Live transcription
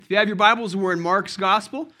If you have your Bibles, we're in Mark's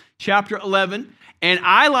Gospel, chapter 11. And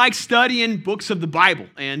I like studying books of the Bible.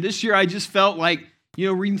 And this year I just felt like,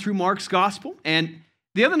 reading through Mark's Gospel. And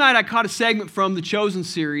the other night I caught a segment from the Chosen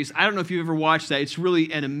series. I don't know if you've ever watched that. It's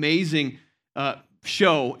really an amazing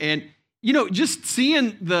show. And, just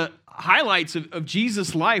seeing the highlights of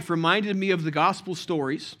Jesus' life reminded me of the gospel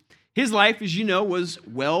stories. His life, as you know, was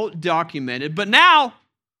well documented. But now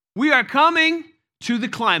we are coming to the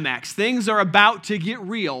climax. Things are about to get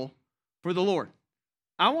real for the Lord.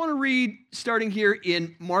 I want to read, starting here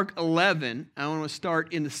in Mark 11, I want to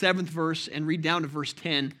start in the 7th verse and read down to verse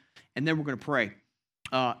 10, and then we're going to pray.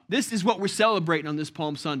 This is what we're celebrating on this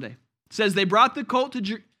Palm Sunday. It says, they brought the colt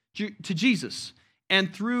to Jesus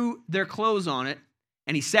and threw their clothes on it,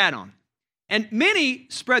 and he sat on it. And many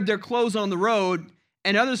spread their clothes on the road,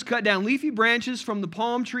 and others cut down leafy branches from the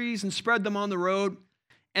palm trees and spread them on the road.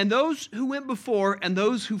 And those who went before and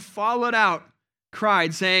those who followed out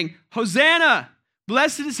cried, saying, Hosanna!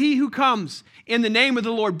 Blessed is he who comes in the name of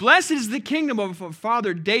the Lord. Blessed is the kingdom of our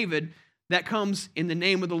father David that comes in the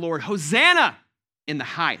name of the Lord. Hosanna in the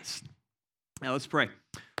highest. Now let's pray.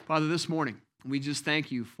 Father, this morning, we just thank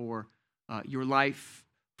you for your life,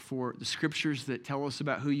 for the scriptures that tell us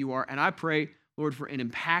about who you are. And I pray, Lord, for an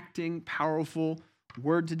impacting, powerful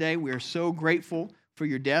word today. We are so grateful for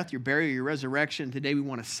your death, your burial, your resurrection. Today we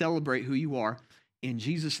want to celebrate who you are. In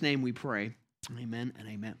Jesus' name we pray. Amen and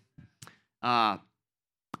amen.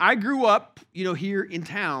 I grew up, here in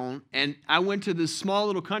town, and I went to this small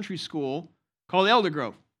little country school called Elder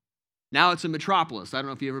Grove. Now it's a metropolis. I don't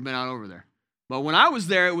know if you've ever been out over there. But when I was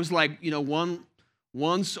there, it was like, one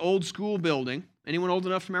old school building. Anyone old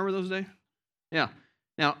enough to remember those days? Yeah.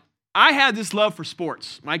 Now, I had this love for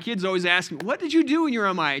sports. My kids always ask me, what did you do when you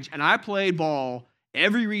were my age? And I played ball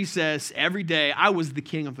every recess, every day. I was the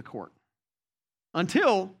king of the court.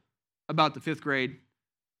 Until about the 5th grade,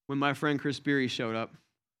 when my friend Chris Beery showed up,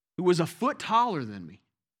 who was a foot taller than me.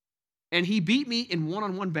 And he beat me in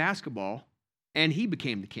one-on-one basketball, and he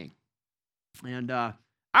became the king. And I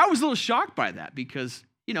was a little shocked by that because,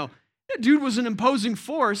 that dude was an imposing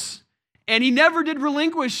force, and he never did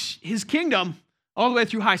relinquish his kingdom all the way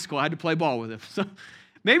through high school. I had to play ball with him. So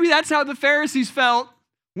maybe that's how the Pharisees felt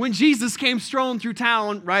when Jesus came strolling through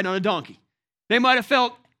town riding on a donkey. They might have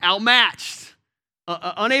felt outmatched,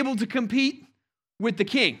 unable to compete with the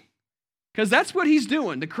king. Because that's what he's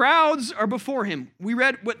doing. The crowds are before him. We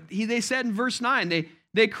read what they said in verse 9.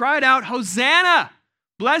 They cried out, Hosanna!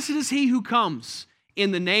 Blessed is he who comes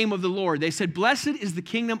in the name of the Lord. They said, blessed is the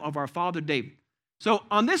kingdom of our father David. So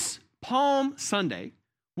on this Palm Sunday,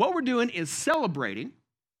 what we're doing is celebrating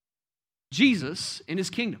Jesus and his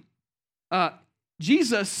kingdom.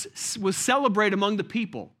 Jesus was celebrated among the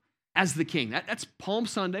people as the king. That's Palm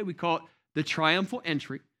Sunday. We call it the triumphal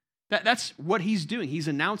entry. That's what he's doing. He's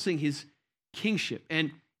announcing his kingship.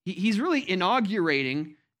 And he's really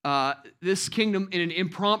inaugurating this kingdom in an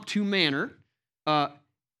impromptu manner.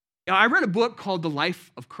 I read a book called The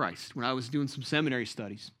Life of Christ when I was doing some seminary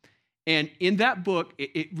studies. And in that book,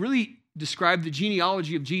 it really described the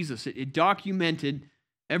genealogy of Jesus. It documented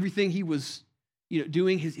everything he was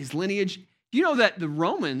doing, his lineage. You know that the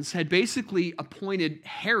Romans had basically appointed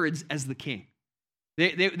Herods as the king.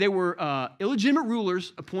 They were illegitimate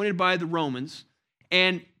rulers appointed by the Romans.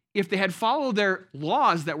 And if they had followed their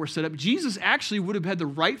laws that were set up, Jesus actually would have had the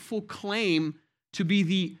rightful claim to be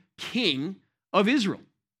the king of Israel.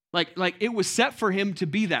 Like it was set for him to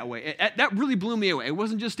be that way. That really blew me away. It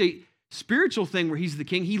wasn't just a spiritual thing where he's the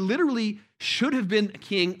king. He literally should have been a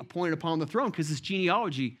king appointed upon the throne because his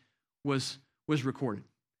genealogy was recorded.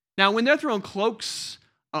 Now, when they're throwing cloaks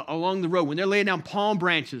along the road, when they're laying down palm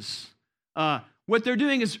branches, what they're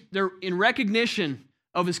doing is they're in recognition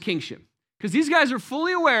of his kingship. Because these guys are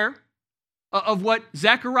fully aware of what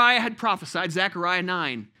Zechariah had prophesied, Zechariah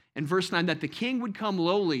 9 and verse 9, that the king would come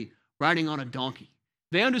lowly riding on a donkey.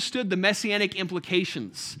 They understood the messianic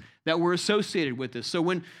implications that were associated with this. So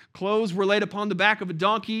when clothes were laid upon the back of a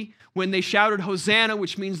donkey, when they shouted Hosanna,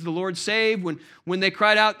 which means the Lord saved, when they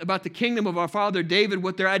cried out about the kingdom of our father David,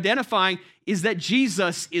 what they're identifying is that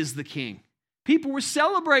Jesus is the king. People were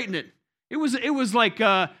celebrating it. It was like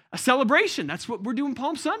a celebration. That's what we're doing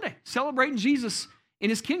Palm Sunday, celebrating Jesus in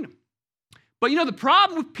his kingdom. But the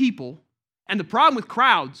problem with people and the problem with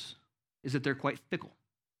crowds is that they're quite fickle.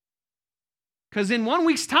 Because in 1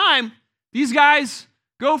 week's time, these guys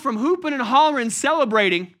go from hooping and hollering,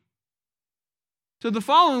 celebrating, to the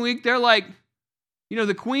following week, they're like,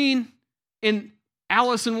 the queen in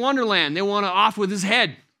Alice in Wonderland. They want to off with his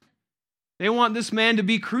head. They want this man to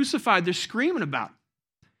be crucified. They're screaming about it.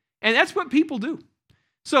 And that's what people do.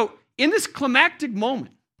 So in this climactic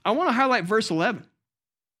moment, I want to highlight verse 11.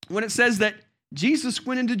 when it says that Jesus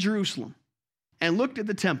went into Jerusalem and looked at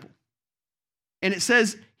the temple. And it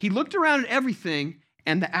says he looked around at everything,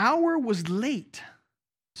 and the hour was late.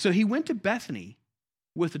 So he went to Bethany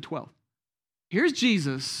with the 12. Here's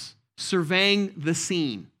Jesus surveying the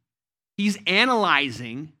scene. He's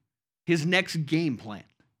analyzing his next game plan.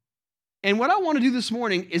 And what I want to do this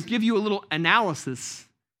morning is give you a little analysis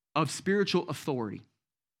of spiritual authority.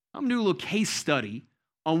 I'm going to do a little case study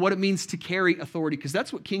on what it means to carry authority, because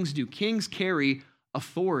that's what kings do. Kings carry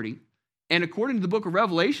authority. And according to the book of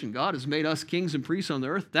Revelation, God has made us kings and priests on the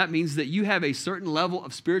earth. That means that you have a certain level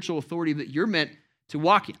of spiritual authority that you're meant to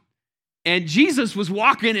walk in. And Jesus was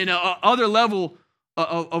walking in another level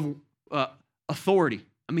of authority.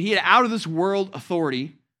 I mean, he had out of this world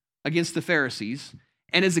authority against the Pharisees.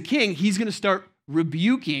 And as a king, he's going to start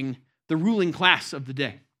rebuking the ruling class of the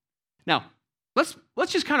day. Now, let's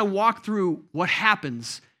just kind of walk through what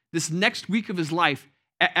happens this next week of his life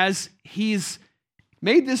as he's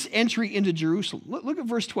made this entry into Jerusalem. Look at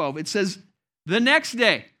verse 12. It says, the next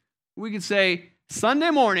day, we could say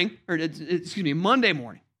Monday morning,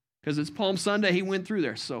 because it's Palm Sunday, he went through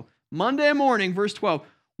there. So Monday morning, verse 12,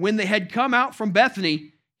 when they had come out from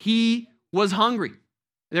Bethany, he was hungry.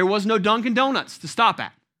 There was no Dunkin' Donuts to stop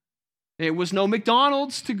at. There was no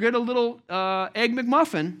McDonald's to get a little Egg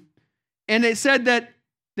McMuffin. And it said that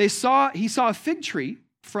he saw a fig tree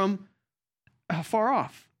from far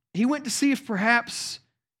off. He went to see if perhaps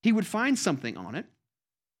he would find something on it.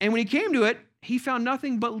 And when he came to it, he found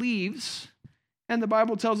nothing but leaves. And the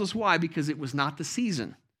Bible tells us why, because it was not the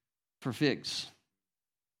season for figs.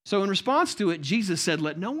 So in response to it, Jesus said,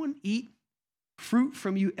 let no one eat fruit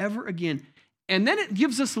from you ever again. And then it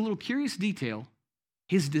gives us a little curious detail.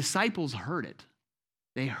 His disciples heard it.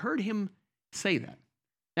 They heard him say that.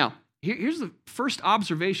 Now, here's the first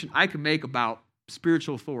observation I can make about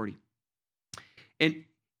spiritual authority. And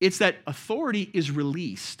it's that authority is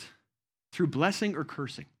released through blessing or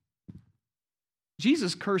cursing.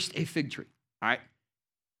 Jesus cursed a fig tree, all right?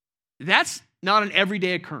 That's not an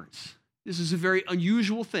everyday occurrence. This is a very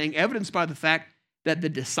unusual thing, evidenced by the fact that the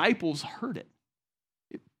disciples heard it.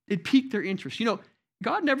 It piqued their interest. You know,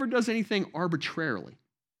 God never does anything arbitrarily.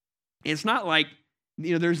 It's not like,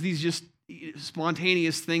 there's these just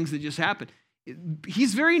spontaneous things that just happen.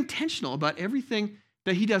 He's very intentional about everything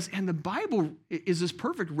that he does. And the Bible is this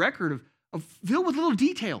perfect record of filled with little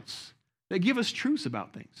details that give us truths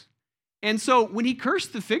about things. And so when he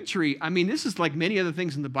cursed the fig tree, I mean, this is like many other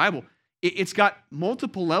things in the Bible. It's got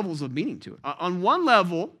multiple levels of meaning to it. On one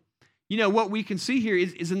level, what we can see here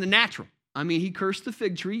is in the natural. I mean, he cursed the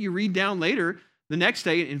fig tree. You read down later, the next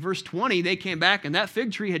day in verse 20, they came back and that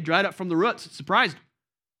fig tree had dried up from the roots. It surprised them.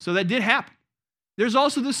 So that did happen. There's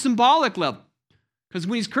also the symbolic level, because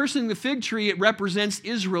when he's cursing the fig tree, it represents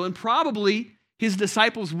Israel, and probably his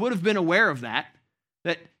disciples would have been aware of that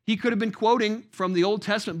he could have been quoting from the Old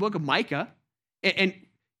Testament book of Micah, and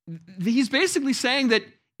he's basically saying that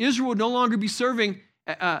Israel would no longer be serving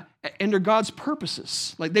under God's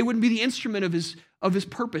purposes. Like they wouldn't be the instrument of his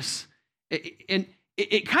purpose. And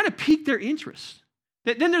it kind of piqued their interest.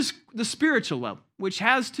 Then there's the spiritual level, which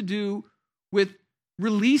has to do with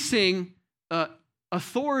releasing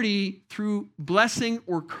authority through blessing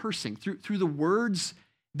or cursing, through the words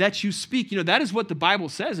that you speak. That is what the Bible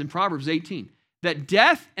says in Proverbs 18, that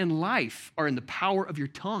death and life are in the power of your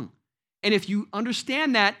tongue. And if you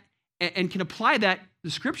understand that and can apply that, the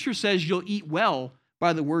scripture says you'll eat well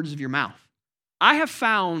by the words of your mouth. I have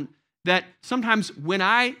found that sometimes when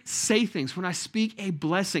I say things, when I speak a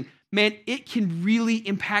blessing, man, it can really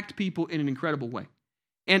impact people in an incredible way.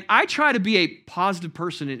 And I try to be a positive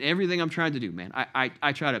person in everything I'm trying to do, man.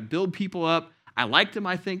 I try to build people up. I like them,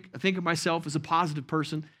 I think of myself as a positive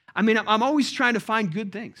person. I mean, I'm always trying to find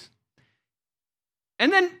good things.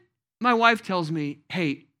 And then my wife tells me,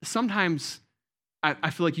 hey, sometimes I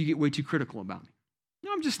feel like you get way too critical about me.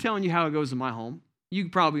 I'm just telling you how it goes in my home. You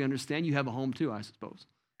probably understand. You have a home too, I suppose.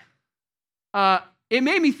 It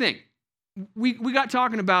made me think. We got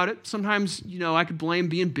talking about it. Sometimes, I could blame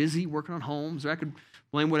being busy working on homes, or I could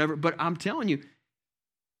blame whatever. But I'm telling you,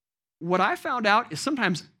 what I found out is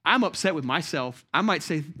sometimes I'm upset with myself. I might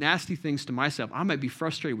say nasty things to myself. I might be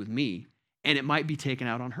frustrated with me, and it might be taken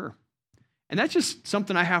out on her. And that's just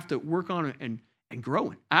something I have to work on and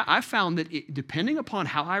grow in. I found that depending upon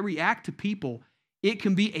how I react to people, it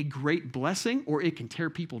can be a great blessing or it can tear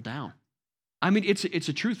people down. I mean, it's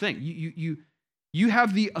a true thing. You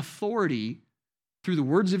have the authority through the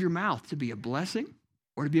words of your mouth to be a blessing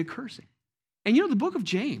or to be a cursing. And the book of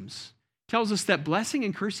James tells us that blessing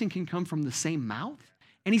and cursing can come from the same mouth.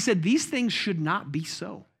 And he said these things should not be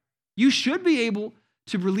so. You should be able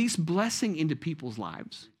to release blessing into people's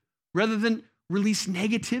lives, rather than release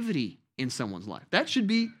negativity in someone's life. That should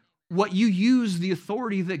be what you use the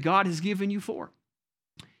authority that God has given you for.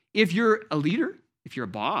 If you're a leader, if you're a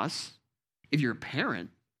boss, if you're a parent,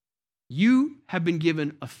 you have been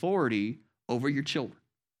given authority over your children.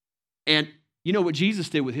 And you know what Jesus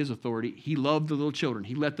did with his authority? He loved the little children.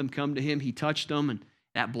 He let them come to him. He touched them, and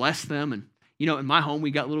that blessed them. And, you know, in my home,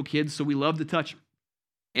 we got little kids, so we love to touch them.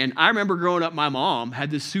 And I remember growing up, my mom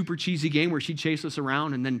had this super cheesy game where she'd chase us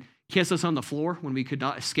around and then kiss us on the floor when we could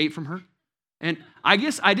not escape from her. And I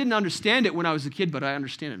guess I didn't understand it when I was a kid, but I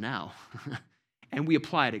understand it now. And we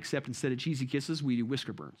apply it, except instead of cheesy kisses, we do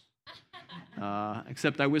whisker burns.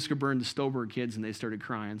 Except I whisker burned the Stolberg kids, and they started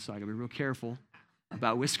crying, so I got to be real careful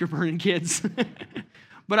about whisker burning kids.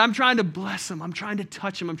 But I'm trying to bless them. I'm trying to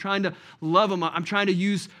touch them. I'm trying to love them. I'm trying to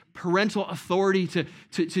use parental authority to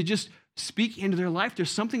just speak into their life.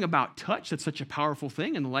 There's something about touch that's such a powerful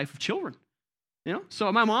thing in the life of children. You know,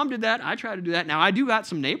 so my mom did that. I try to do that. Now, I do got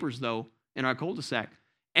some neighbors, though, in our cul-de-sac.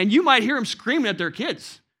 And you might hear them screaming at their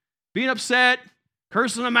kids, being upset,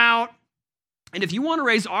 cursing them out. And if you want to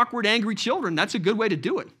raise awkward, angry children, that's a good way to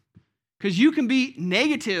do it. Because you can be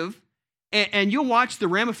negative, and you'll watch the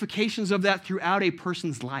ramifications of that throughout a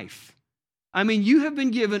person's life. I mean, you have been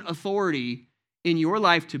given authority in your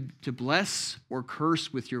life to bless or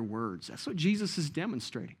curse with your words. That's what Jesus is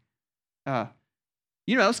demonstrating. You know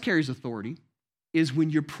what else carries authority? Is when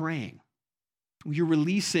you're praying. You're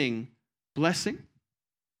releasing blessing.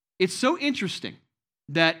 It's so interesting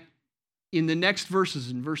that in the next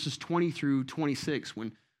verses, in verses 20 through 26,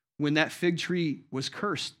 when that fig tree was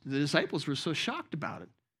cursed, the disciples were so shocked about it.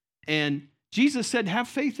 And Jesus said, have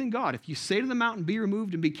faith in God. If you say to the mountain, be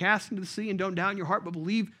removed and be cast into the sea, and don't doubt in your heart, but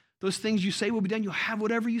believe those things you say will be done, you'll have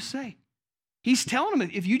whatever you say. He's telling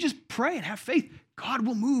them, if you just pray and have faith, God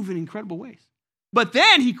will move in incredible ways. But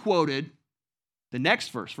then he quoted the next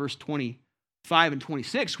verse, verse 25 and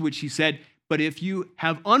 26, which he said, but if you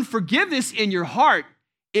have unforgiveness in your heart,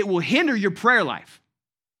 it will hinder your prayer life.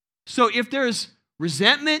 So if there's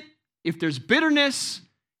resentment, if there's bitterness,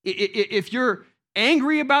 if you're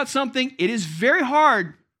angry about something, it is very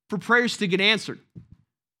hard for prayers to get answered.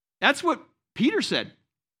 That's what Peter said.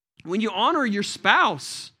 When you honor your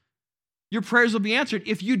spouse, your prayers will be answered.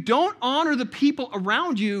 If you don't honor the people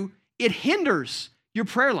around you, it hinders your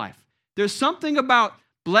prayer life. There's something about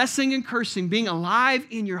blessing and cursing being alive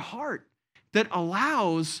in your heart that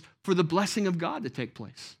allows for the blessing of God to take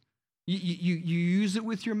place. You use it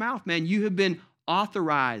with your mouth, man. You have been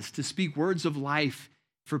authorized to speak words of life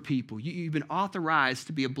for people. You've been authorized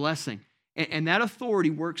to be a blessing. And that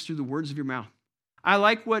authority works through the words of your mouth. I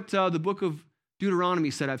like what the book of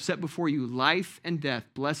Deuteronomy said. I've set before you life and death,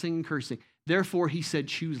 blessing and cursing. Therefore, he said,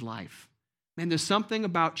 choose life. Man, there's something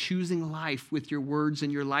about choosing life with your words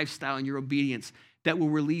and your lifestyle and your obedience that will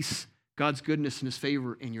release God's goodness and his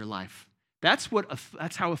favor in your life. That's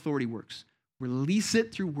how authority works. Release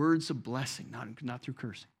it through words of blessing, not through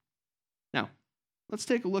cursing. Now, let's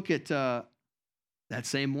take a look at that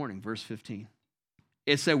same morning, verse 15.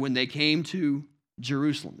 It said, when they came to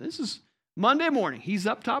Jerusalem. This is Monday morning. He's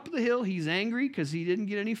up top of the hill. He's angry because he didn't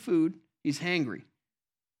get any food. He's hangry.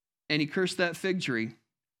 And he cursed that fig tree.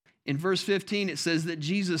 In verse 15, it says that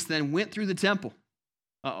Jesus then went through the temple.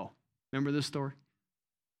 Uh-oh. Remember this story?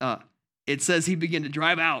 It says he began to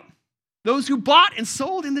drive out those who bought and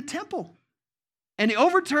sold in the temple. And he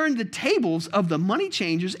overturned the tables of the money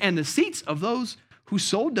changers and the seats of those who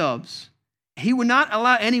sold doves. He would not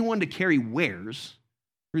allow anyone to carry wares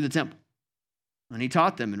through the temple. And he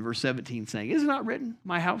taught them in verse 17, saying, is it not written,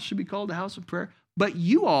 my house should be called a house of prayer? But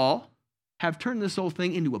you all have turned this whole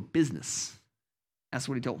thing into a business. That's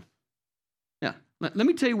what he told them. Now, let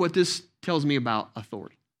me tell you what this tells me about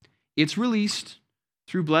authority. It's released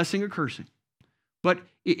through blessing or cursing, but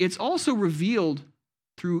it's also revealed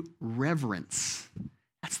through reverence.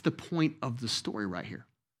 That's the point of the story right here.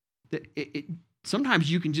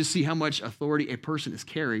 Sometimes you can just see how much authority a person has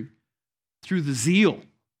carried through the zeal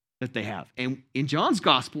that they have. And in John's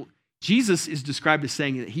gospel, Jesus is described as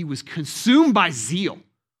saying that he was consumed by zeal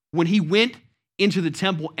when he went into the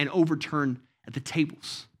temple and overturned the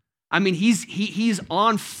tables. I mean, he's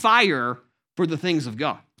on fire for the things of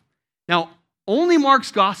God. Now, only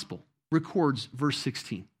Mark's gospel records verse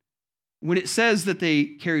 16. When it says that they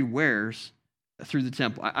carried wares through the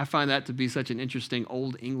temple, I find that to be such an interesting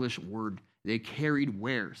Old English word. They carried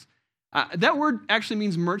wares. That word actually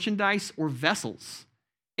means merchandise or vessels.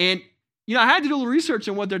 And, you know, I had to do a little research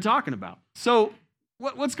on what they're talking about. So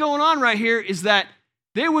what's going on right here is that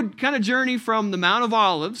they would kind of journey from the Mount of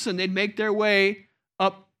Olives, and they'd make their way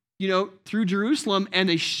up, through Jerusalem, and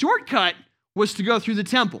a shortcut was to go through the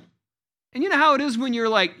temple. And you know how it is when you're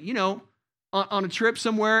like, on a trip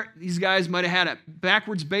somewhere, these guys might have had a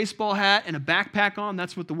backwards baseball hat and a backpack on.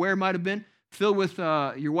 That's what the wear might have been, filled with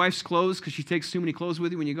your wife's clothes because she takes too many clothes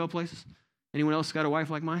with you when you go places. Anyone else got a wife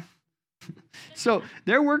like mine? So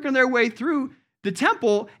they're working their way through the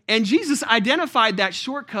temple, and Jesus identified that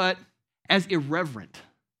shortcut as irreverent.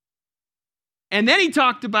 And then he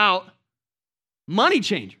talked about money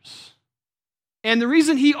changers. And the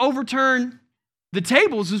reason he overturned the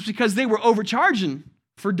tables was because they were overcharging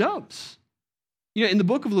for doves. In the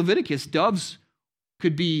book of Leviticus, doves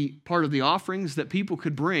could be part of the offerings that people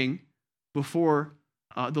could bring before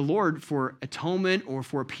the Lord for atonement or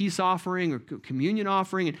for a peace offering or communion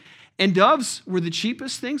offering. And doves were the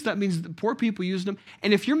cheapest things. That means the poor people used them.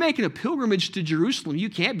 And if you're making a pilgrimage to Jerusalem, you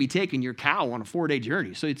can't be taking your cow on a 4-day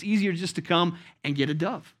journey. So it's easier just to come and get a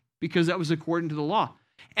dove because that was according to the law.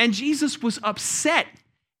 And Jesus was upset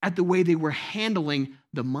at the way they were handling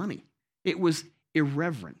the money. It was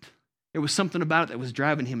irreverent. There was something about it that was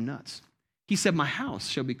driving him nuts. He said, my house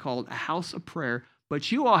shall be called a house of prayer,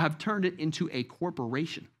 but you all have turned it into a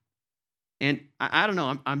corporation. And I don't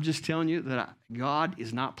know, I'm just telling you that God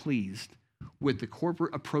is not pleased with the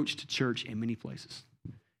corporate approach to church in many places.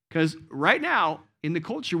 Because right now, in the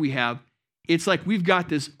culture we have, it's like we've got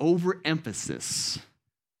this overemphasis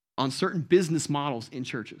on certain business models in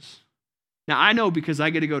churches. Now, I know because I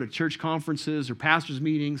get to go to church conferences or pastors'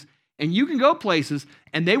 meetings, and you can go places,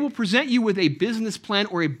 and they will present you with a business plan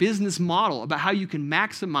or a business model about how you can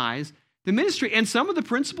maximize the ministry. And some of the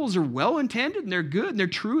principles are well-intended, and they're good, and they're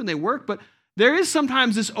true, and they work, but there is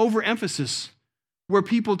sometimes this overemphasis where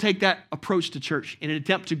people take that approach to church in an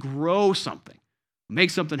attempt to grow something, make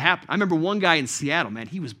something happen. I remember one guy in Seattle, man,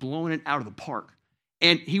 he was blowing it out of the park.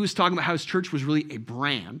 And he was talking about how his church was really a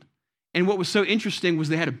brand. And what was so interesting was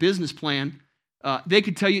they had a business plan. They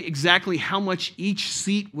could tell you exactly how much each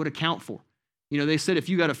seat would account for. They said if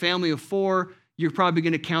you got a family of 4, you're probably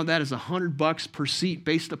going to count that as $100 per seat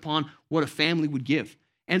based upon what a family would give.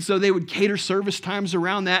 And so they would cater service times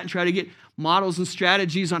around that and try to get models and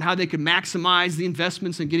strategies on how they could maximize the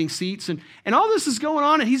investments in getting seats. And all this is going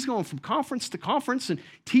on, and he's going from conference to conference and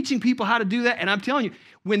teaching people how to do that. And I'm telling you,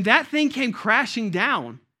 when that thing came crashing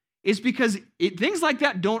down, it's because things like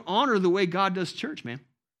that don't honor the way God does church, man.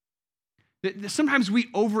 Sometimes we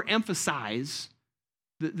overemphasize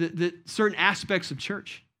the certain aspects of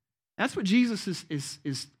church. That's what Jesus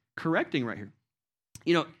is correcting right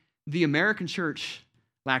here. The American church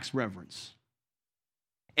lacks reverence.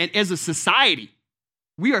 And as a society,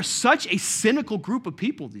 we are such a cynical group of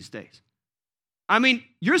people these days. I mean,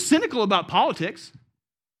 you're cynical about politics.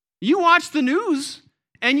 You watch the news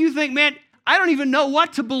and you think, man, I don't even know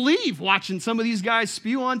what to believe watching some of these guys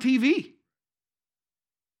spew on TV.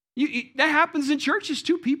 That happens in churches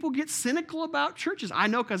too. People get cynical about churches. I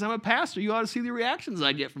know because I'm a pastor. You ought to see the reactions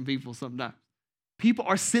I get from people sometimes. People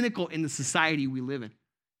are cynical in the society we live in.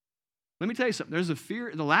 Let me tell you something. There's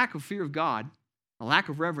the lack of fear of God, a lack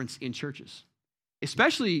of reverence in churches,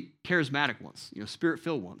 especially charismatic ones,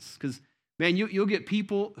 spirit-filled ones. Because, man, you'll get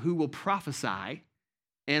people who will prophesy,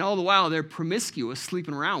 and all the while they're promiscuous,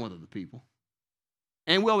 sleeping around with other people.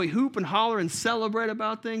 And while we hoop and holler and celebrate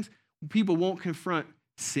about things, people won't confront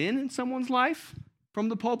sin in someone's life from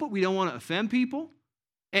the pulpit. We don't want to offend people.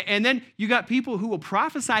 And then you got people who will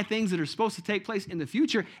prophesy things that are supposed to take place in the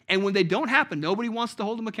future, and when they don't happen, nobody wants to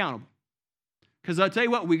hold them accountable. Because I'll tell you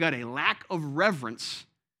what, we got a lack of reverence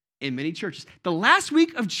in many churches. The last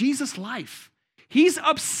week of Jesus' life, he's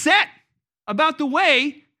upset about the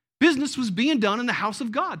way business was being done in the house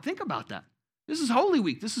of God. Think about that. This is Holy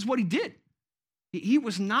Week. This is what he did. He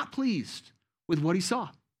was not pleased with what he saw.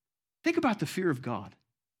 Think about the fear of God.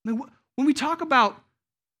 I mean, when we talk about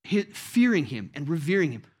fearing him and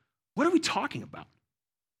revering him, what are we talking about?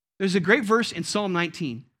 There's a great verse in Psalm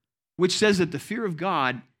 19 which says that the fear of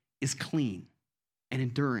God is clean and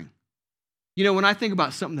enduring. When I think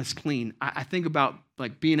about something that's clean, I think about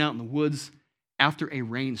like being out in the woods after a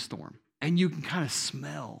rainstorm, and you can kind of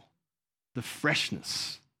smell the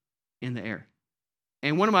freshness in the air.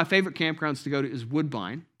 And one of my favorite campgrounds to go to is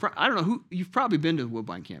Woodbine. I don't know you've probably been to the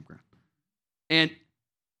Woodbine campground. And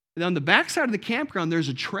on the backside of the campground, there's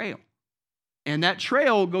a trail. And that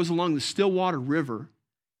trail goes along the Stillwater River.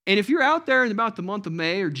 And if you're out there in about the month of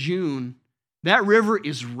May or June, that river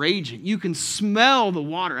is raging. You can smell the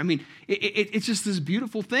water. I mean, it's just this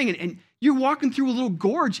beautiful thing. And you're walking through a little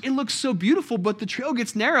gorge. It looks so beautiful, but the trail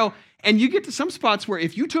gets narrow. And you get to some spots where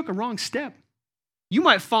if you took a wrong step, you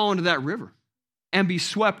might fall into that river and be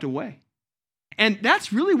swept away. And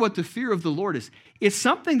that's really what the fear of the Lord is. It's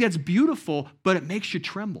something that's beautiful, but it makes you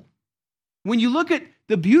tremble. When you look at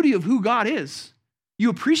the beauty of who God is, You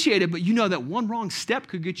appreciate it, but you know that one wrong step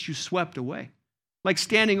could get you swept away. Like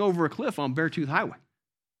standing over a cliff on Beartooth Highway.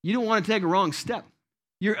 You don't want to take a wrong step.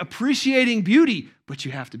 You're appreciating beauty, but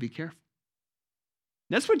you have to be careful.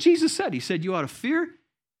 That's what Jesus said. He said, you ought to fear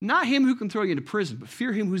not him who can throw you into prison, but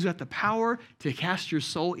fear him who's got the power to cast your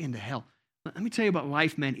soul into hell. Let me tell you about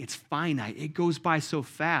life, man. It's finite. It goes by so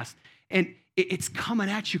fast. And it's coming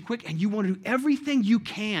at you quick, and you want to do everything you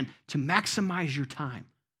can to maximize your time.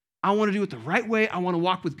 I want to do it the right way. I want to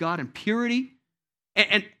walk with God in purity.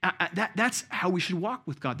 And that's how we should walk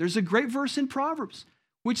with God. There's a great verse in Proverbs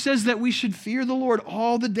which says that we should fear the Lord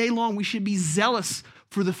all the day long. We should be zealous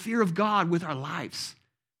for the fear of God with our lives.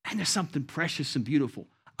 And there's something precious and beautiful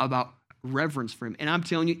about reverence for him. And I'm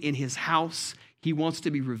telling you, in his house, he wants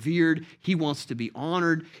to be revered. He wants to be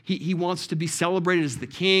honored. He wants to be celebrated as the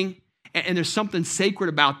king. And there's something sacred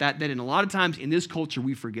about that in a lot of times in this culture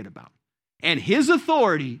we forget about. And his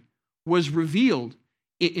authority was revealed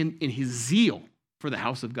in his zeal for the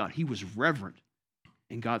house of God. He was reverent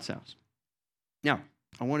in God's house. Now,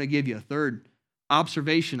 I want to give you a third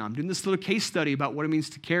observation. I'm doing this little case study about what it means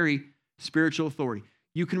to carry spiritual authority.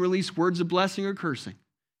 You can release words of blessing or cursing.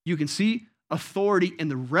 You can see authority and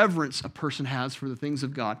the reverence a person has for the things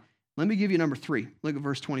of God. Let me give you number 3. Look at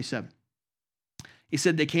verse 27. He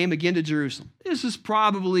said they came again to Jerusalem. This is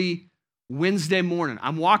probably Wednesday morning.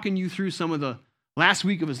 I'm walking you through some of the last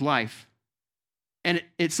week of his life. And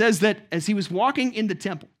it says that as he was walking in the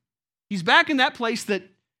temple, he's back in that place that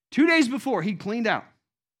 2 days before he'd cleaned out.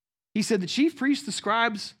 He said the chief priests, the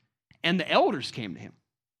scribes, and the elders came to him.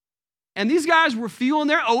 And these guys were feeling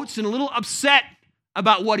their oats and a little upset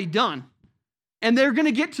about what he'd done. And they're going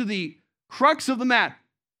to get to the crux of the matter.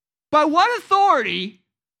 By what authority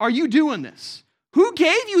are you doing this? Who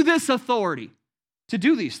gave you this authority to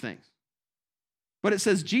do these things? But it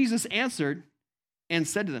says Jesus answered and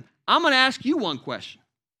said to them, I'm going to ask you one question.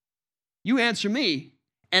 You answer me,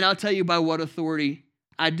 and I'll tell you by what authority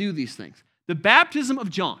I do these things. The baptism of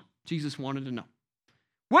John, Jesus wanted to know.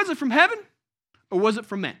 Was it from heaven or was it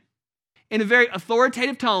from men? In a very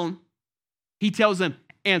authoritative tone, he tells them,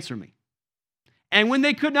 answer me. And when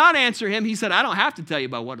they could not answer him, he said, I don't have to tell you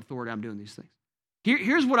by what authority I'm doing these things.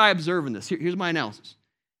 Here's what I observe in this. Here's my analysis.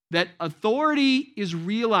 That authority is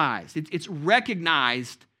realized. It's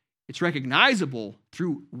recognized. It's recognizable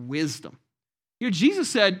through wisdom. Jesus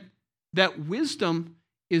said that wisdom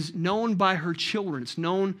is known by her children. It's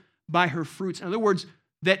known by her fruits. In other words,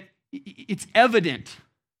 that it's evident.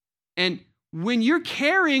 And when you're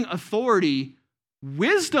carrying authority,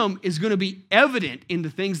 wisdom is going to be evident in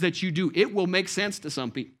the things that you do. It will make sense to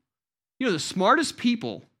some people. The smartest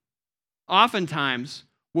people oftentimes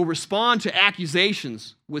will respond to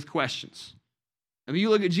accusations with questions. I mean, you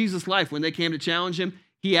look at Jesus' life. When they came to challenge him,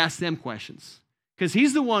 he asked them questions because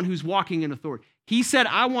he's the one who's walking in authority. He said,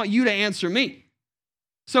 I want you to answer me.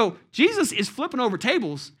 So Jesus is flipping over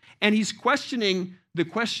tables and he's questioning the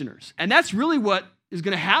questioners. And that's really what is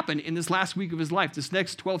going to happen in this last week of his life, this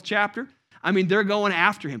next 12th chapter. I mean, they're going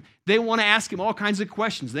after him. They want to ask him all kinds of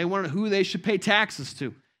questions. They want to know who they should pay taxes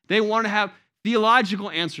to. They want to have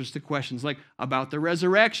theological answers to questions like about the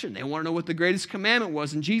resurrection. They want to know what the greatest commandment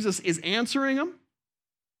was. And Jesus is answering them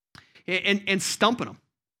and stumping them.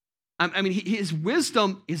 I mean, his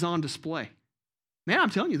wisdom is on display. Man, I'm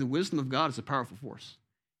telling you, the wisdom of God is a powerful force.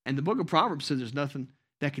 And the book of Proverbs says there's nothing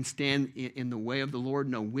that can stand in the way of the Lord.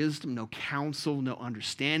 No wisdom, no counsel, no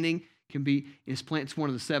understanding can be in his plan. It's one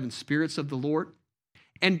of the 7 spirits of the Lord.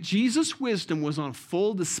 And Jesus' wisdom was on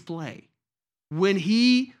full display when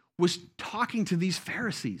he was talking to these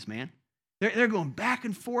Pharisees, man. They're going back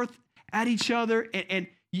and forth at each other, and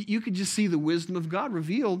you could just see the wisdom of God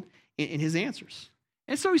revealed in his answers.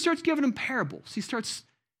 And so he starts giving them parables. He starts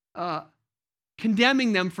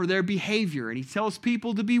condemning them for their behavior, and he tells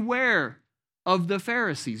people to beware of the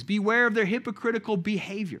Pharisees, beware of their hypocritical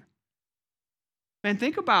behavior. Man,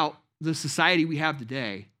 think about the society we have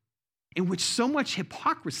today in which so much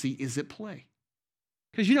hypocrisy is at play.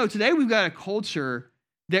 Because, today we've got a culture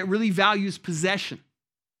that really values possession.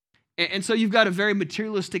 And so you've got a very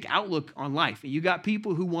materialistic outlook on life. And you got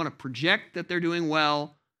people who want to project that they're doing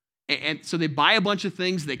well. And so they buy a bunch of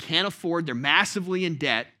things they can't afford. They're massively in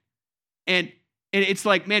debt. And it's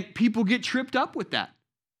like, man, people get tripped up with that.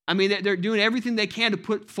 I mean, they're doing everything they can to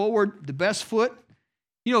put forward the best foot.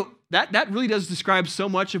 That really does describe so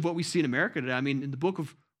much of what we see in America today. I mean, in the book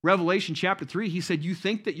of Revelation chapter 3, he said, you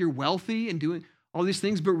think that you're wealthy and doing all these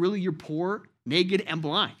things, but really you're poor, naked, and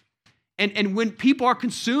blind. And when people are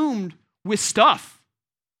consumed with stuff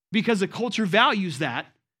because the culture values that,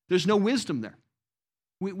 there's no wisdom there.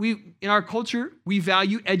 We in our culture, we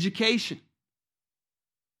value education.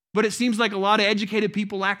 But it seems like a lot of educated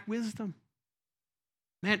people lack wisdom.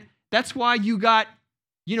 Man, that's why you got,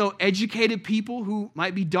 educated people who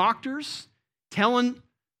might be doctors telling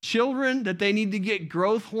children that they need to get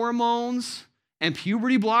growth hormones and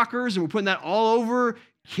puberty blockers, and we're putting that all over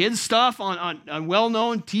kids' stuff on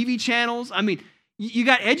well-known TV channels. I mean, you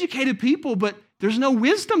got educated people, but there's no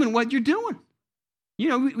wisdom in what you're doing.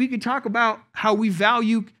 We could talk about how we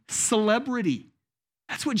value celebrity.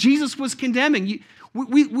 That's what Jesus was condemning.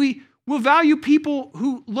 We will value people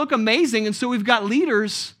who look amazing, and so we've got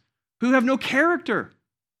leaders who have no character.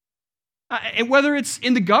 And whether it's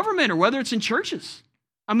in the government or whether it's in churches.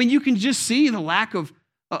 I mean, you can just see the lack of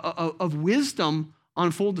wisdom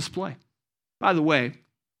on full display. By the way,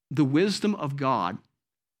 the wisdom of God,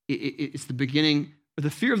 it's the beginning, or the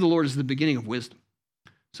fear of the Lord is the beginning of wisdom.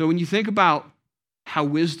 So when you think about how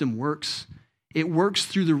wisdom works, it works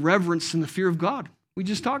through the reverence and the fear of God. We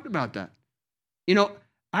just talked about that.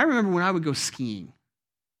 I remember when I would go skiing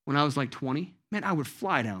when I was like 20, man, I would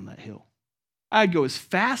fly down that hill. I'd go as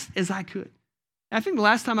fast as I could. I think the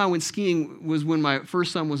last time I went skiing was when my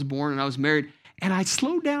first son was born and I was married, and I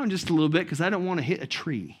slowed down just a little bit because I didn't want to hit a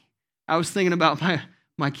tree. I was thinking about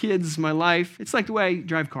my kids, my life. It's like the way I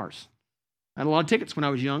drive cars. I had a lot of tickets when I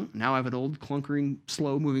was young. Now I have an old, clunkering,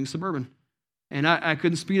 slow-moving Suburban. And I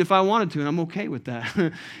couldn't speed if I wanted to, and I'm okay with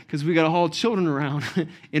that because we got to haul children around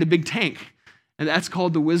in a big tank. And that's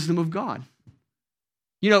called the wisdom of God.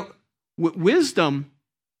 Wisdom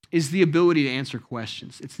is the ability to answer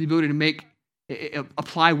questions. It's the ability to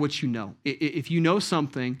apply what you know. If you know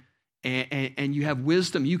something and you have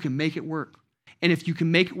wisdom, you can make it work. And if you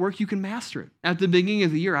can make it work, you can master it. At the beginning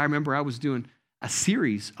of the year, I remember I was doing a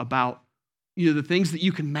series about the things that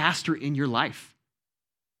you can master in your life.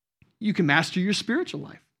 You can master your spiritual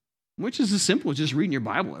life, which is as simple as just reading your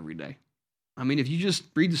Bible every day. I mean, if you just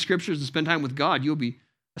read the scriptures and spend time with God, you'll be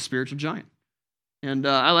a spiritual giant. And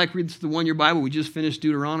I like reading the one-year Bible. We just finished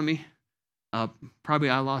Deuteronomy. Probably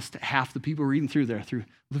I lost half the people reading through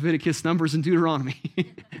Leviticus, Numbers, and Deuteronomy.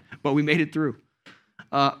 But we made it through.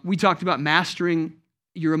 We talked about mastering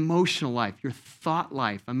your emotional life, your thought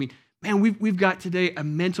life. I mean, man, we've got today a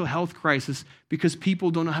mental health crisis because people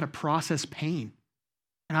don't know how to process pain.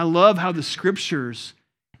 And I love how the scriptures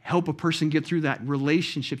help a person get through that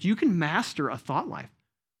relationship. You can master a thought life.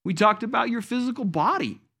 We talked about your physical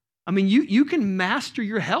body. I mean, you can master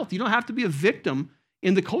your health. You don't have to be a victim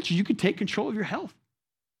in the culture. You can take control of your health.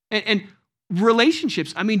 And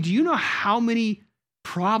relationships. I mean, do you know how many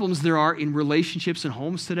problems there are in relationships and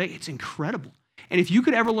homes today? It's incredible. And if you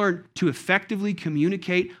could ever learn to effectively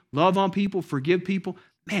communicate, love on people, forgive people,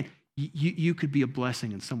 man, you could be a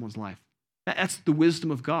blessing in someone's life. That's the wisdom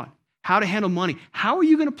of God. How to handle money. How are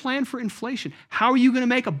you going to plan for inflation? How are you going to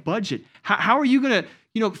make a budget? How are you going to,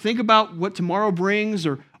 think about what tomorrow brings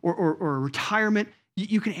or retirement?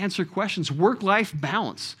 You can answer questions. Work-life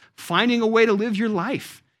balance. Finding a way to live your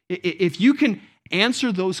life. If you can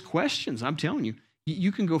answer those questions, I'm telling you,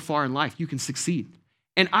 you can go far in life. You can succeed.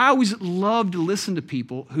 And I always love to listen to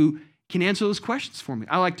people who can answer those questions for me.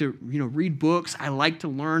 I like to, read books. I like to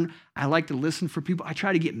learn. I like to listen for people. I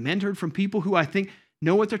try to get mentored from people who I think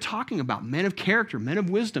know what they're talking about. Men of character, men of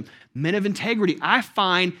wisdom, men of integrity. I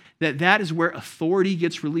find that is where authority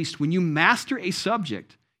gets released. When you master a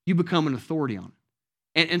subject, you become an authority on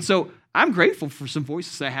it. And so I'm grateful for some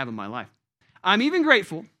voices I have in my life. I'm even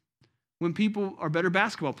grateful when people are better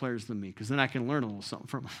basketball players than me, because then I can learn a little something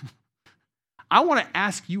from them. I want to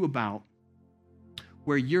ask you about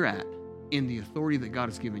where you're at in the authority that God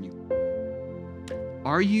has given you.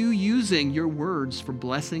 Are you using your words for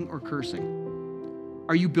blessing or cursing?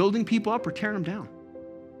 Are you building people up or tearing them down?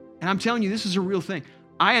 And I'm telling you, this is a real thing.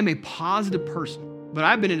 I am a positive person, but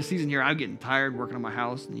I've been in a season here, I'm getting tired working on my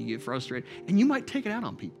house, and you get frustrated, and you might take it out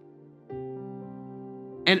on people.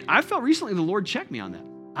 And I felt recently the Lord checked me on that.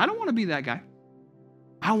 I don't want to be that guy.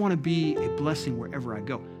 I want to be a blessing wherever I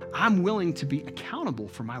go. I'm willing to be accountable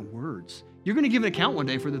for my words. You're going to give an account one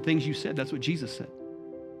day for the things you said. That's what Jesus said.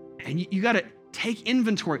 And you got to take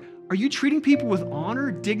inventory. Are you treating people with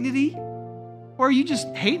honor, dignity? Or are you just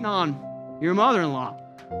hating on your mother-in-law?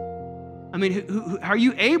 I mean, are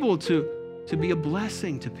you able to be a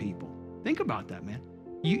blessing to people? Think about that, man.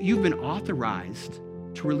 You've been authorized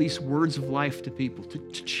to release words of life to people,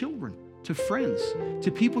 to children, to friends,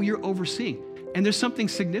 to people you're overseeing. And there's something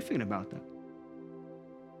significant about that.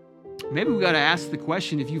 Maybe we got to ask the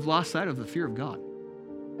question if you've lost sight of the fear of God.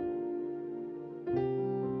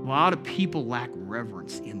 A lot of people lack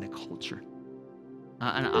reverence in the culture.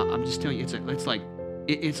 And I'm just telling you,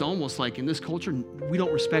 it's almost like in this culture, we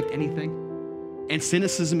don't respect anything. And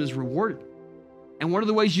cynicism is rewarded. And one of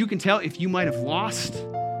the ways you can tell if you might have lost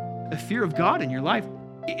a fear of God in your life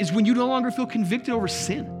is when you no longer feel convicted over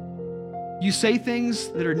sin. You say things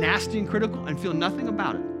that are nasty and critical and feel nothing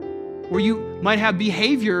about it. Or you might have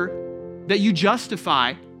behavior that you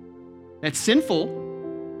justify that's sinful.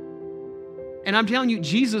 And I'm telling you,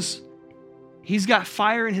 Jesus, he's got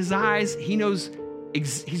fire in his eyes. He knows,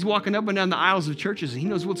 he's walking up and down the aisles of churches, and he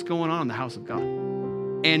knows what's going on in the house of God.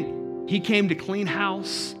 And he came to clean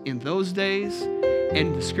house in those days.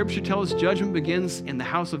 And the scripture tells us judgment begins in the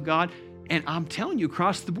house of God. And I'm telling you,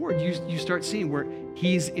 across the board, you start seeing where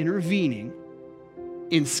he's intervening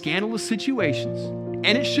in scandalous situations.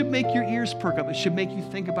 And it should make your ears perk up. It should make you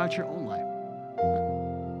think about your own life.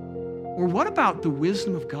 Or what about the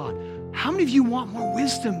wisdom of God? How many of you want more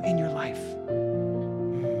wisdom in your life?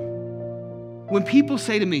 When people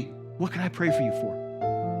say to me, what can I pray for you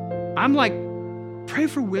for? I'm like, pray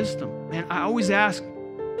for wisdom. Man, I always ask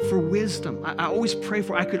for wisdom. I always pray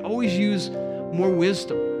for, I could always use more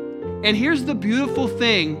wisdom. And here's the beautiful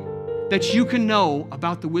thing that you can know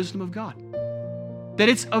about the wisdom of God, that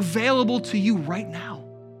it's available to you right now.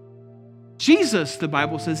 Jesus, the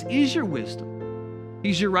Bible says, is your wisdom.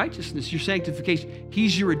 He's your righteousness, your sanctification.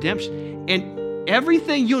 He's your redemption. And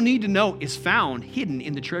everything you'll need to know is found hidden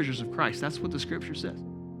in the treasures of Christ. That's what the scripture says.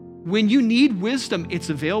 When you need wisdom, it's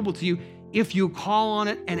available to you if you call on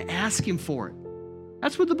it and ask him for it.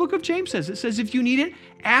 That's what the book of James says. It says, if you need it,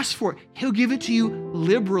 ask for it. He'll give it to you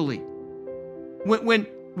liberally.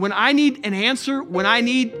 When I need an answer, when I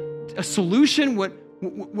need a solution, what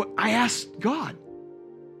I ask God.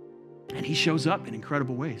 And he shows up in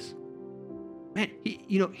incredible ways. Man,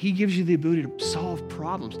 he gives you the ability to solve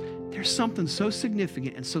problems. There's something so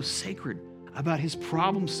significant and so sacred about his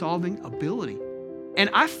problem-solving ability. And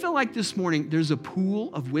I feel like this morning there's a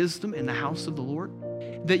pool of wisdom in the house of the Lord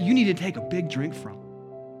that you need to take a big drink from.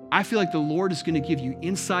 I feel like the Lord is going to give you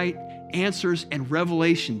insight, answers, and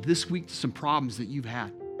revelation this week to some problems that you've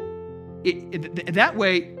had. That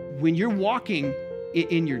way, when you're walking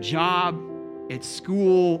in your job, at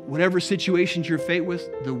school, whatever situations you're faced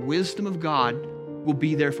with, the wisdom of God will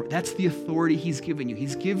be there for. That's the authority he's given you.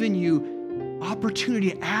 He's given you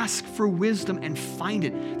opportunity to ask for wisdom and find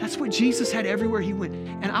it. That's what Jesus had everywhere he went.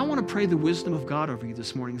 And I want to pray the wisdom of God over you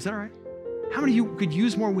this morning. Is that all right? How many of you could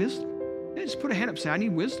use more wisdom? Yeah, just put a hand up and say, I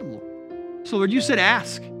need wisdom, Lord. So, Lord, you said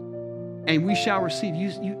ask, and we shall receive.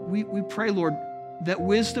 We pray, Lord, that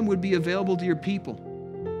wisdom would be available to your people.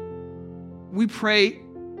 We pray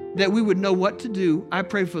that we would know what to do. I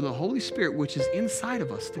pray for the Holy Spirit, which is inside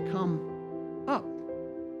of us, to come up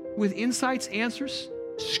with insights, answers,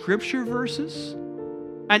 scripture verses,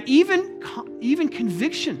 and even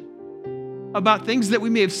conviction about things that we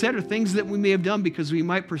may have said or things that we may have done because we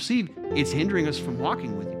might perceive it's hindering us from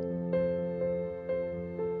walking with you.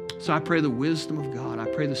 So I pray the wisdom of God. I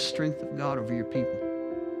pray the strength of God over your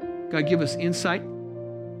people. God, give us insight.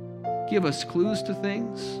 Give us clues to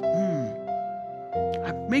things.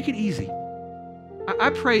 Make it easy. I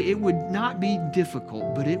pray it would not be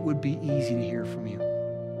difficult, but it would be easy to hear from you.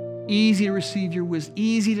 Easy to receive your wisdom.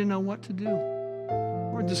 Easy to know what to do.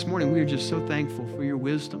 Lord, this morning we are just so thankful for your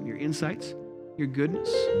wisdom, your insights, your goodness.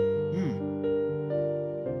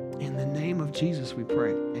 In the name of Jesus we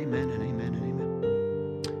pray. Amen and amen and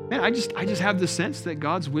amen. Man, I just have the sense that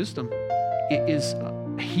God's wisdom is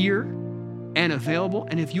here and available.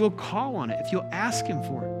 And if you'll call on it, if you'll ask him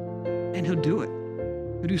for it, and he'll do it.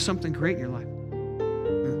 He'll do something great in your life.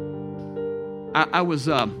 I was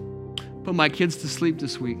putting my kids to sleep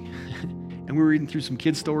this week, and we were reading through some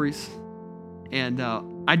kid stories. And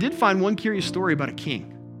I did find one curious story about a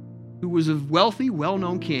king who was a wealthy,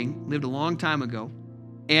 well-known king, lived a long time ago.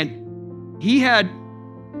 And he had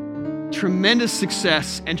tremendous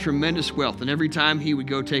success and tremendous wealth. And every time he would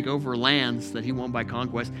go take over lands that he won by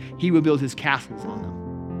conquest, he would build his castles on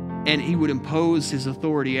them. And he would impose his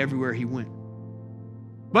authority everywhere he went.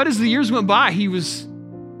 But as the years went by, he was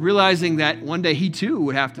realizing that one day he too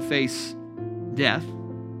would have to face death.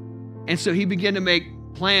 And so he began to make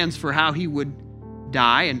plans for how he would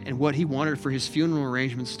die and what he wanted for his funeral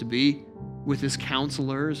arrangements to be with his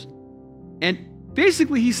counselors. And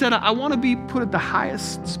basically he said, I want to be put at the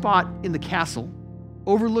highest spot in the castle,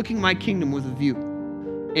 overlooking my kingdom with a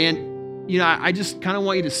view. And, I just kind of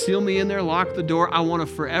want you to seal me in there, lock the door. I want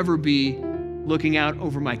to forever be looking out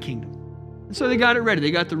over my kingdom. And so they got it ready.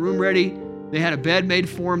 They got the room ready. They had a bed made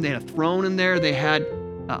for him. They had a throne in there. They had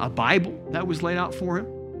a Bible that was laid out for him.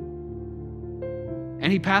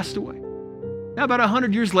 And he passed away. Now, about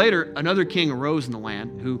 100 years later, another king arose in the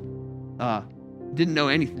land who didn't know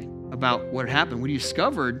anything about what had happened. When he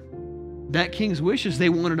discovered that king's wishes, they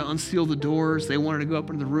wanted to unseal the doors. They wanted to go up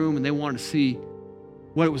into the room, and they wanted to see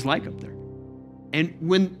what it was like up there. And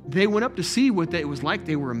when they went up to see what it was like,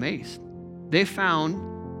 they were amazed. They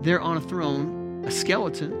found there on a throne a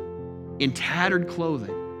skeleton in tattered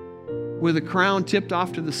clothing with a crown tipped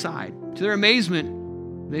off to the side. To their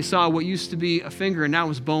amazement, they saw what used to be a finger and now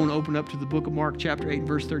was bone opened up to the book of Mark chapter 8,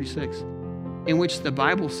 verse 36, in which the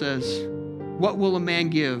Bible says, what will a man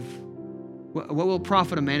give? What will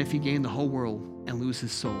profit a man if he gain the whole world and lose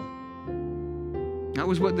his soul? That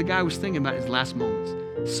was what the guy was thinking about in his last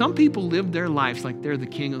moments. Some people live their lives like they're the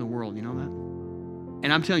king of the world. You know that?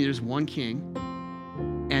 And I'm telling you, there's one king,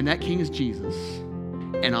 and that king is Jesus.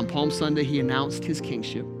 And on Palm Sunday, he announced his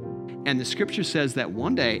kingship. And the scripture says that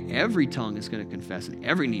one day, every tongue is going to confess and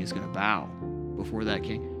every knee is going to bow before that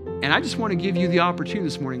king. And I just want to give you the opportunity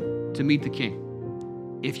this morning to meet the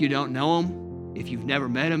king. If you don't know him, if you've never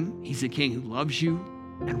met him, he's a king who loves you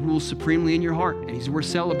and rules supremely in your heart. And he's worth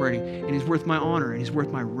celebrating, and he's worth my honor, and he's worth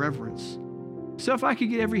my reverence. So if I could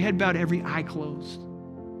get every head bowed, every eye closed,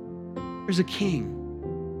 there's a king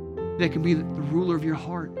that can be the ruler of your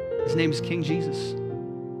heart. His name is King Jesus.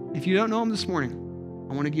 If you don't know him this morning,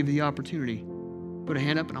 I want to give you the opportunity. Put a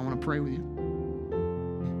hand up and I want to pray with you.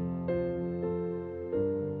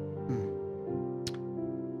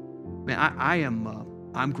 Man,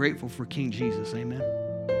 I'm grateful for King Jesus. Amen.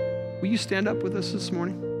 Will you stand up with us this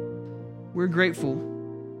morning? We're grateful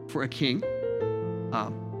for a king.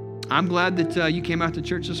 I'm glad that you came out to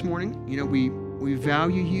church this morning. You know, we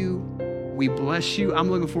value you. We bless you. I'm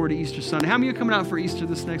looking forward to Easter Sunday. How many of you are coming out for Easter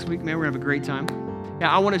this next week? Man, we're going to have a great time. Yeah,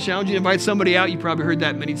 I want to challenge you to invite somebody out. You probably heard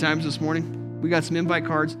that many times this morning. We got some invite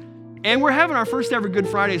cards. And we're having our first ever Good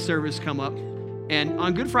Friday service come up. And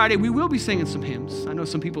on Good Friday, we will be singing some hymns. I know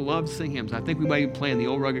some people love to sing hymns. I think we might be playing the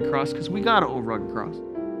Old Rugged Cross because we got an Old Rugged Cross.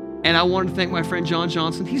 And I wanted to thank my friend John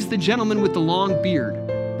Johnson. He's the gentleman with the long beard.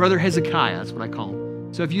 Brother Hezekiah, that's what I call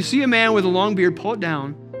him. So if you see a man with a long beard, pull it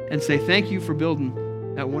down and say, thank you for building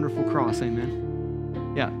that wonderful cross.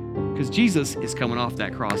 Amen. Yeah, because Jesus is coming off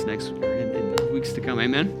that cross next year in weeks to come.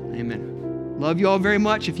 Amen. Amen. Love you all very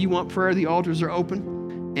much. If you want prayer, the altars are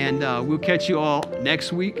open. And we'll catch you all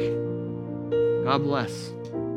next week. God bless.